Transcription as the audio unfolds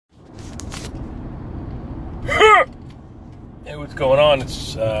Hey, what's going on?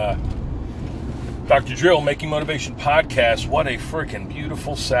 It's Dr. Drill, Making Motivation Podcast. What a freaking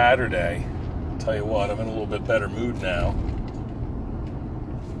beautiful Saturday. I'll tell you what, I'm in a little bit better mood now.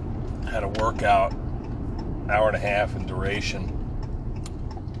 Had a workout, hour and a half in duration.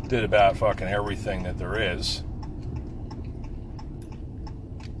 Did about fucking everything that there is.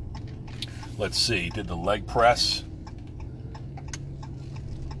 Let's see, did the leg press.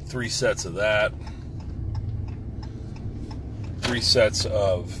 3 sets of that. 3 sets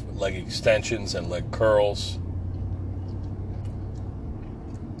of leg extensions and leg curls.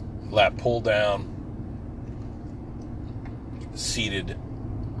 Lat pull down. Seated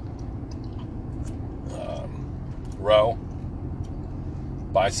row.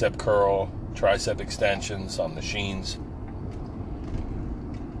 Bicep curl. Tricep extensions on machines.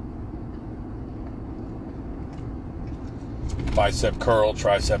 Bicep curl,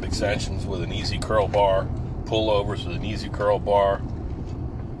 tricep extensions with an easy curl bar. Pullovers with an easy curl bar,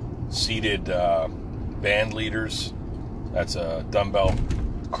 seated band leaders. That's a dumbbell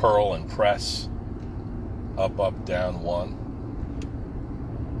curl and press. Up, up, down, 1.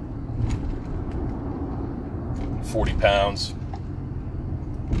 40 pounds.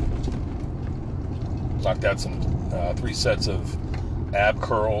 Knocked out some 3 sets of ab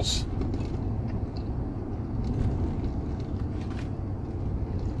curls.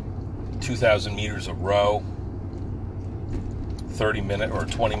 2,000 meters of row. 30 minutes or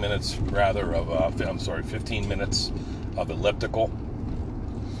 20 minutes rather of 15 minutes of elliptical.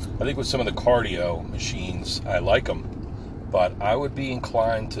 I think with some of the cardio machines, I like them, but I would be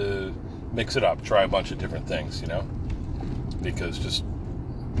inclined to mix it up, try a bunch of different things, because just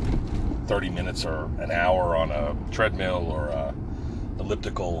 30 minutes or an hour on a treadmill or a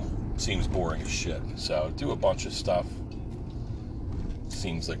elliptical seems boring as shit. So do a bunch of stuff.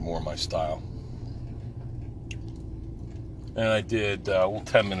 Seems like more my style. And I did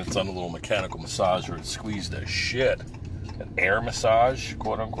 10 minutes on a little mechanical massager and squeezed the shit. An air massage,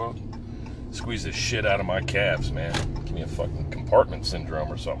 quote unquote. Squeezed the shit out of my calves, man. Give me a fucking compartment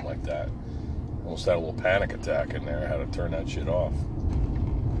syndrome or something like that. Almost had a little panic attack in there. I had to turn that shit off.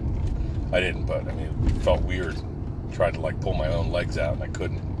 I didn't, but it felt weird. Tried to pull my own legs out and I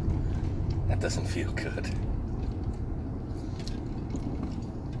couldn't. That doesn't feel good.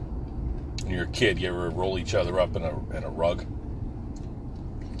 When you're a kid, you ever roll each other up in a rug?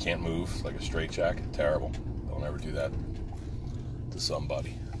 You can't move, like a straitjacket. Terrible. Don't ever do that to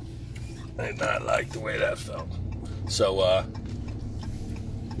somebody. I did not like the way that felt. So,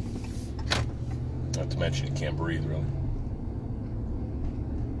 not to mention you can't breathe, really.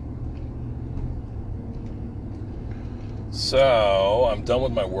 So, I'm done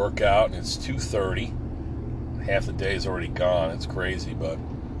with my workout, and it's 2:30. Half the day is already gone. It's crazy, but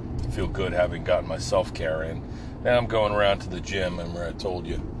I feel good having gotten my self-care in. Now I'm going around to the gym, and where I told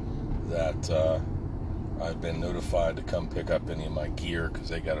you that I've been notified to come pick up any of my gear because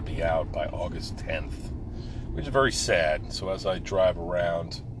they got to be out by August 10th, which is very sad. So as I drive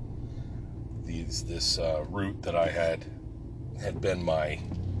around this route that I had been my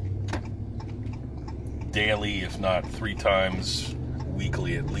daily, if not 3 times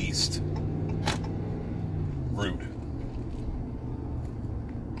weekly at least, route.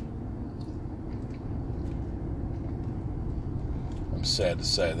 I'm sad to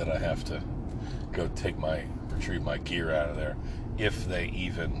say that I have to go retrieve my gear out of there, if they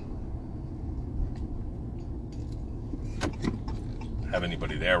even have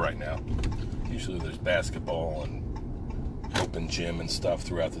anybody there right now. Usually there's basketball and open gym and stuff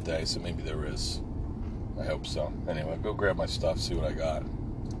throughout the day, so maybe there is. I hope so. Anyway, go grab my stuff, see what I got.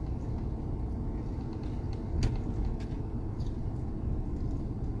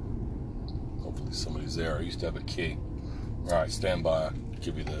 Hopefully somebody's there. I used to have a key. All right, stand by. I'll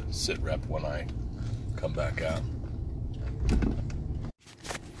give you the sit rep when I come back out.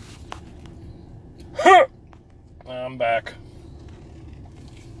 I'm back.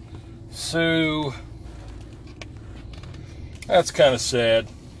 So, that's kind of sad.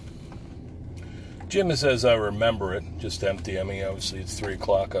 Gym is as I remember it, just empty. Obviously it's 3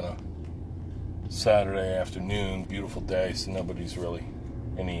 o'clock on a Saturday afternoon. Beautiful day, so nobody's really,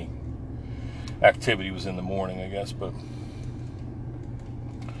 any activity was in the morning, I guess, but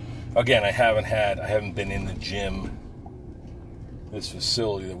again, I haven't been in the gym, this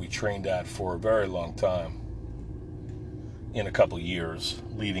facility that we trained at for a very long time, in a couple years,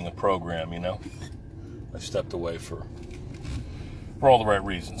 leading a program, I stepped away for all the right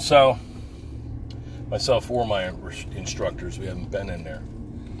reasons. So, myself or my instructors, we haven't been in there.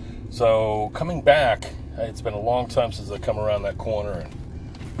 So, coming back, it's been a long time since I come around that corner, and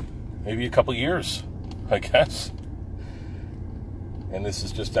maybe a couple years, I guess. And this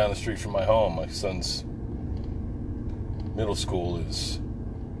is just down the street from my home. My son's middle school is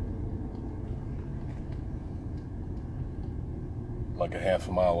like a half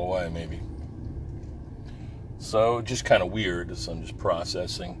a mile away, maybe. So just kind of weird, as I'm just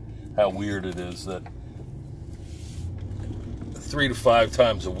processing how weird it is that 3 to 5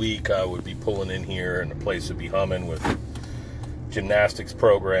 times a week I would be pulling in here and the place would be humming with gymnastics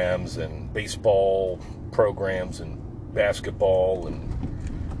programs and baseball programs and basketball and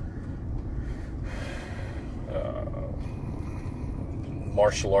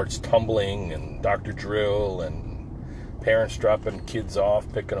martial arts tumbling and Dr. Drill and parents dropping kids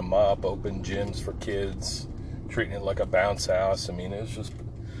off, picking them up, open gyms for kids, treating it like a bounce house. I mean, it was just a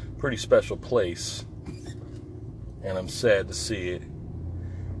pretty special place. And I'm sad to see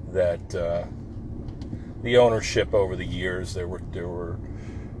that the ownership over the years, there was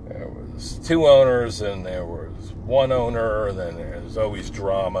 2 owners and there was 1 owner, and then there's always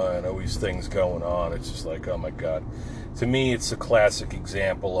drama and always things going on. It's just like, oh my God. To me, it's a classic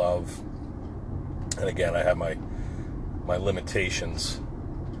example of, and again, I have my limitations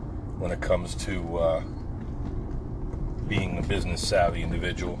when it comes to being a business savvy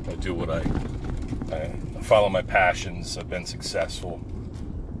individual. I do what I follow my passions. I've been successful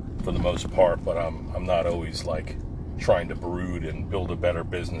for the most part, but I'm not always like trying to brood and build a better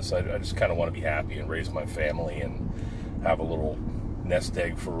business. I just kind of want to be happy and raise my family and have a little nest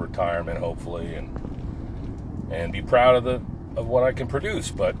egg for retirement, hopefully, and be proud of what I can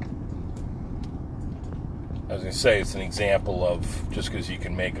produce. But I was going to say, it's an example of just because you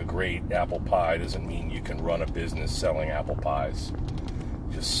can make a great apple pie doesn't mean you can run a business selling apple pies.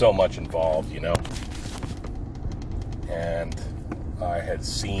 Just so much involved, you know. And I had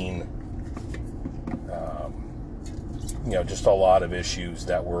seen, just a lot of issues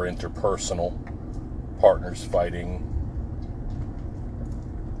that were interpersonal, partners fighting,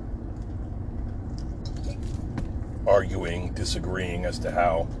 arguing, disagreeing as to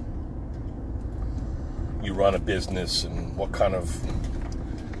how you run a business and what kind of,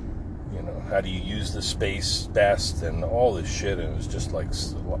 how do you use the space best and all this shit. And it was just like,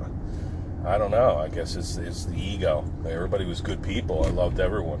 I don't know, I guess it's the ego. Everybody was good people. I loved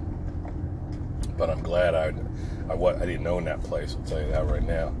everyone. But I'm glad I didn't own that place, I'll tell you that right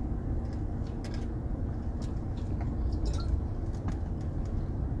now.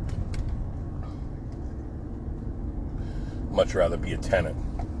 Much rather be a tenant.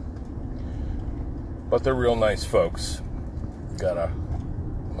 But they're real nice folks. I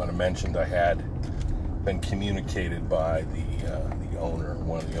might have mentioned I had been communicated by the owner,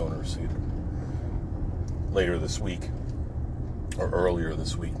 one of the owners, later this week, or earlier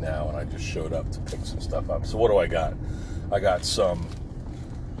this week now, and I just showed up to pick some stuff up. So what do I got? I got some,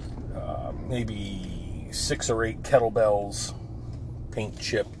 maybe 6 or 8 kettlebells, paint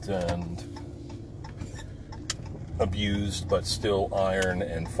chipped and abused, but still iron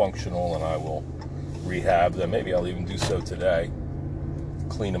and functional, and I will rehab them. Maybe I'll even do so today.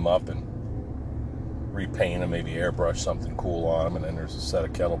 Clean them up and repaint them, maybe airbrush something cool on them. And then there's a set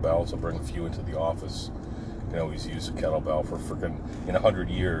of kettlebells. I'll bring a few into the office. You can always use a kettlebell for freaking, in 100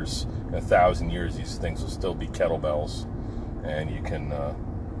 years, in 1,000 years, these things will still be kettlebells. And you can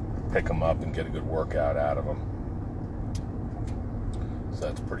pick them up and get a good workout out of them. So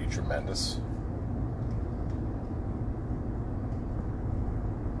that's pretty tremendous.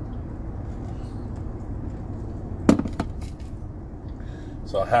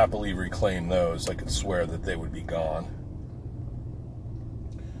 So I'll happily reclaim those. I could swear that they would be gone.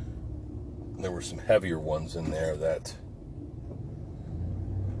 There were some heavier ones in there that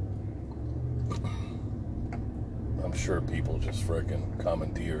I'm sure people just friggin'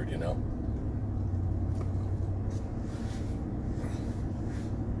 commandeered,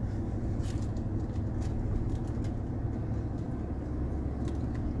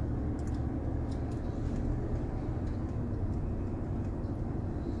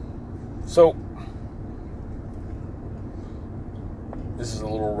 So, this is a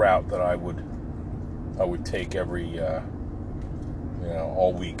little route that I would take every,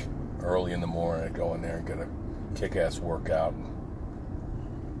 all week, early in the morning. I'd go in there and get a kick-ass workout.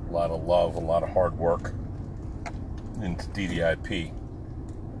 A lot of love, a lot of hard work into DDIP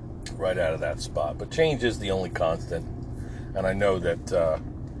right out of that spot. But change is the only constant. And I know that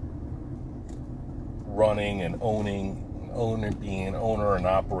running and being an owner and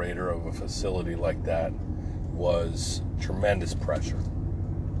operator of a facility like that was tremendous pressure.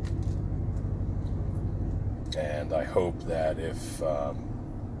 And I hope that if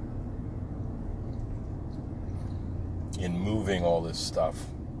in moving all this stuff,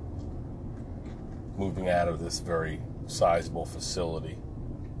 moving out of this very sizable facility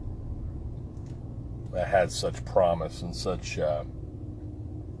that had such promise and such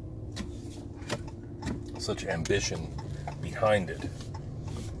ambition behind it,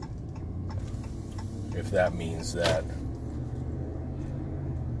 if that means that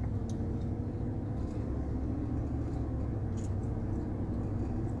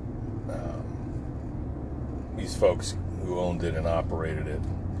these folks who owned it and operated it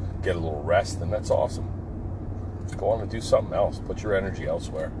get a little rest, then that's awesome. Go on and do something else. Put your energy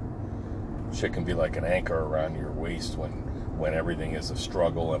elsewhere. Shit can be like an anchor around your waist when everything is a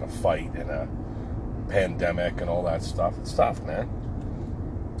struggle and a fight and a pandemic and all that stuff. It's tough, man.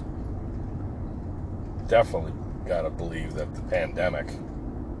 Definitely gotta believe that the pandemic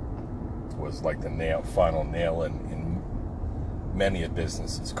was like the final nail in many a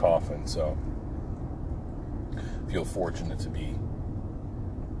business's coffin. So feel fortunate to be,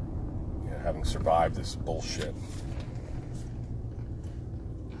 having survived this bullshit.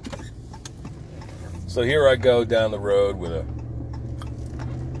 So here I go down the road with a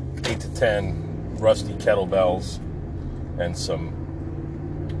 8 to 10 rusty kettlebells and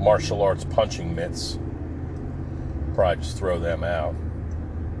some martial arts punching mitts. Probably just throw them out.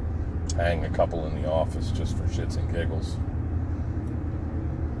 Hang a couple in the office just for shits and giggles.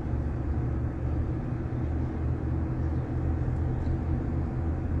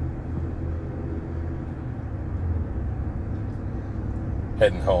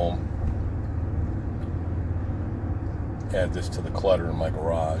 Heading home. Add this to the clutter in my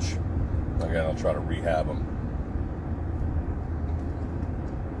garage. Again, I'll try to rehab them.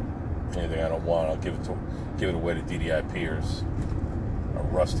 Anything I don't want, I'll give it away to DDI peers. A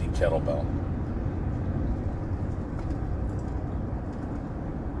rusty kettlebell.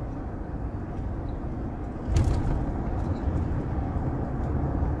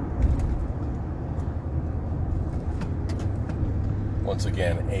 Once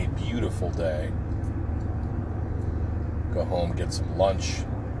again, a beautiful day. Go home, get some lunch.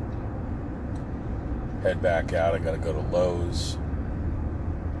 Head back out. I gotta go to Lowe's.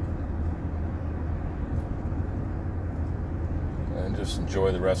 And just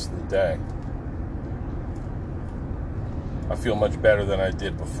enjoy the rest of the day. I feel much better than I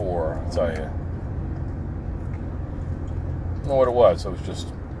did before, I'll tell you. I don't know what it was. I was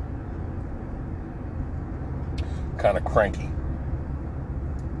just kind of cranky.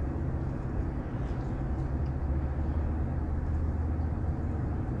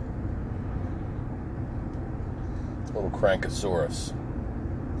 Little Crankosaurus.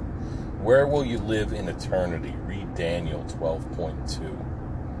 Where will you live in eternity? Read Daniel 12.2.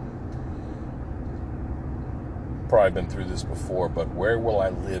 Probably been through this before, but where will I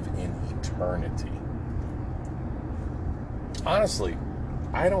live in eternity? Honestly,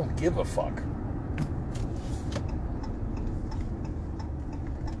 I don't give a fuck.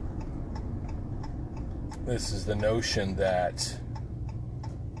 This is the notion that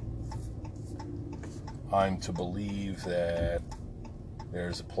I'm to believe that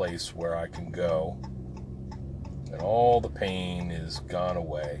there's a place where I can go and all the pain is gone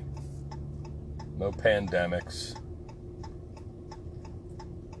away. No pandemics,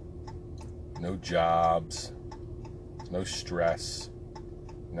 no jobs, no stress,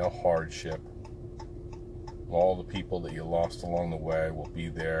 no hardship. All the people that you lost along the way will be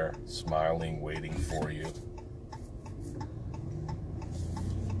there, smiling, waiting for you.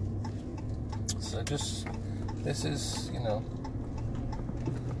 So this is,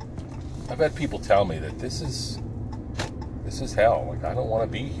 I've had people tell me that this is hell. Like, I don't want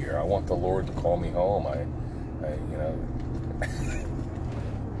to be here. I want the Lord to call me home.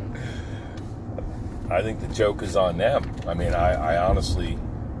 I think the joke is on them. I mean, I honestly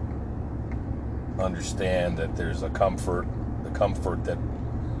understand that there's the comfort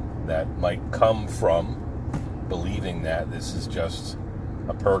that might come from believing that this is just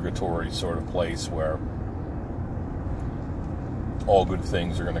a purgatory sort of place where all good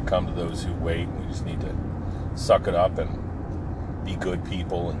things are going to come to those who wait. We just need to suck it up and be good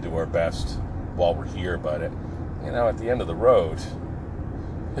people and do our best while we're here. But at the end of the road,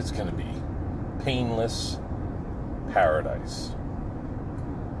 it's going to be painless paradise.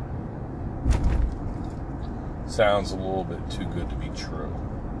 Sounds a little bit too good to be true,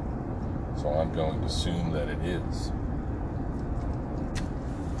 so I'm going to assume that it is.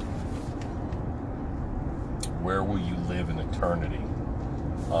 Where will you live in eternity?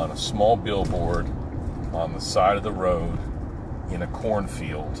 On a small billboard on the side of the road in a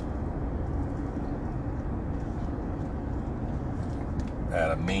cornfield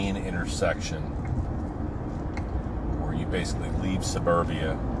at a main intersection where you basically leave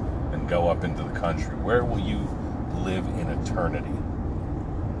suburbia and go up into the country. Where will you live in eternity?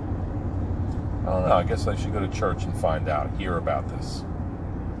 I don't know. I guess I should go to church and find out, hear about this.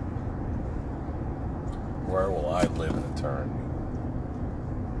 Where will I live in eternity?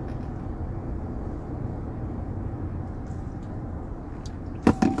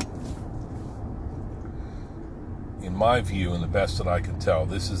 In my view, and the best that I can tell,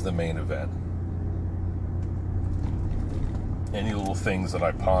 this is the main event. Any little things that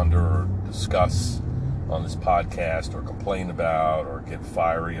I ponder or discuss on this podcast or complain about or get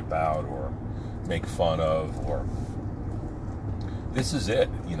fiery about or make fun of, or this is it,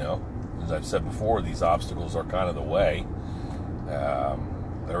 you know. As I've said before, these obstacles are kind of the way.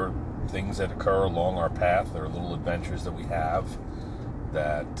 There are things that occur along our path. There are little adventures that we have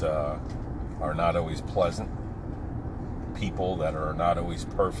that are not always pleasant. People that are not always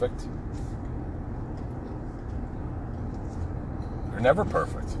perfect. They're never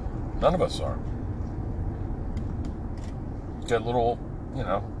perfect. None of us are. Get little, you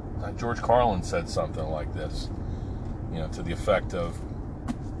know, George Carlin said something like this, you know, to the effect of,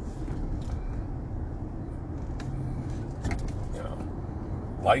 you know,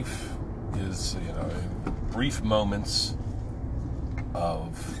 life is, you know, brief moments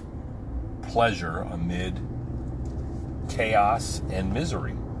of pleasure amid chaos and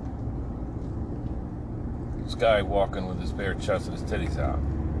misery. This guy walking with his bare chest and his titties out.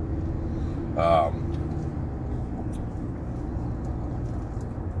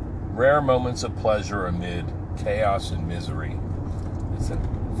 Rare moments of pleasure amid chaos and misery. It's a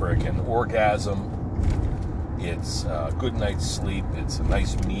freaking orgasm. It's a good night's sleep. It's a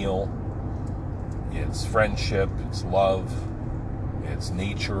nice meal. It's friendship. It's love. It's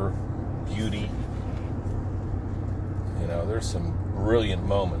nature, beauty. You know, there's some brilliant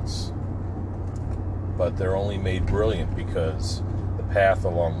moments, but they're only made brilliant because the path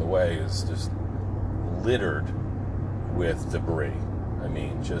along the way is just littered with debris. I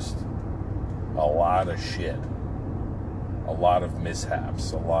mean, just a lot of shit, a lot of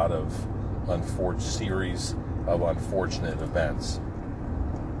mishaps, a lot of series of unfortunate events.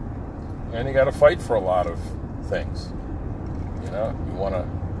 And you got to fight for a lot of things. You know, you want to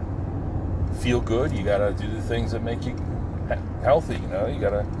feel good, you got to do the things that make you healthy. You know, you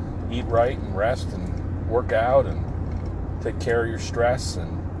got to eat right and rest and work out and take care of your stress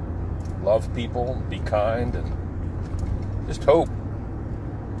and love people and be kind and just hope.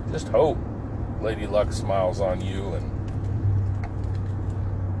 Just hope Lady Luck smiles on you and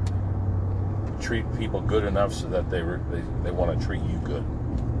treat people good enough so that they want to treat you good.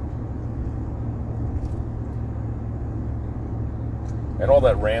 And all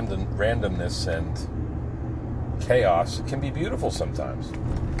that randomness and chaos can be beautiful sometimes.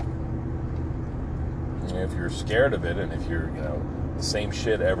 You know, if you're scared of it, and if you're, you know, the same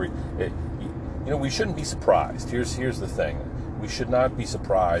shit you know, we shouldn't be surprised. Here's the thing: we should not be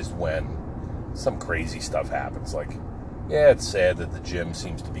surprised when some crazy stuff happens. Like, yeah, it's sad that the gym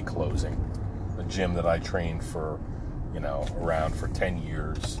seems to be closing. The gym that I trained for, you know, around for 10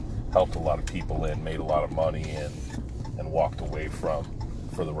 years, helped a lot of people in, made a lot of money in, and walked away from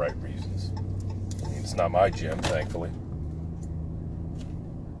for the right reasons. I mean, it's not my gym, thankfully.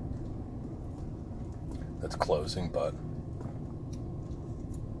 That's closing, but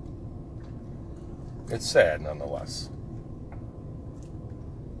it's sad nonetheless.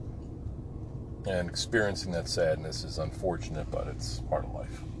 And experiencing that sadness is unfortunate, but it's part of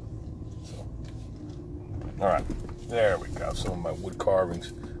life. So, all right, there we go. Some of my wood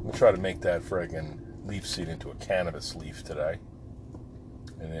carvings. I'm going to try to make that friggin' leaf seed into a cannabis leaf today.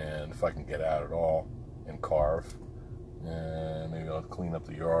 And then if I can get out at all and carve, and maybe I'll clean up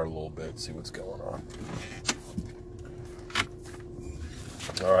the yard a little bit, see what's going on.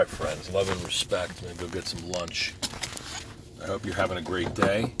 All right, friends, love and respect. I'm going to go get some lunch. I hope you're having a great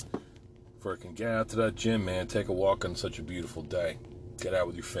day. Frickin' get out to that gym, man. Take a walk on such a beautiful day. Get out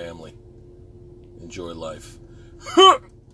with your family. Enjoy life.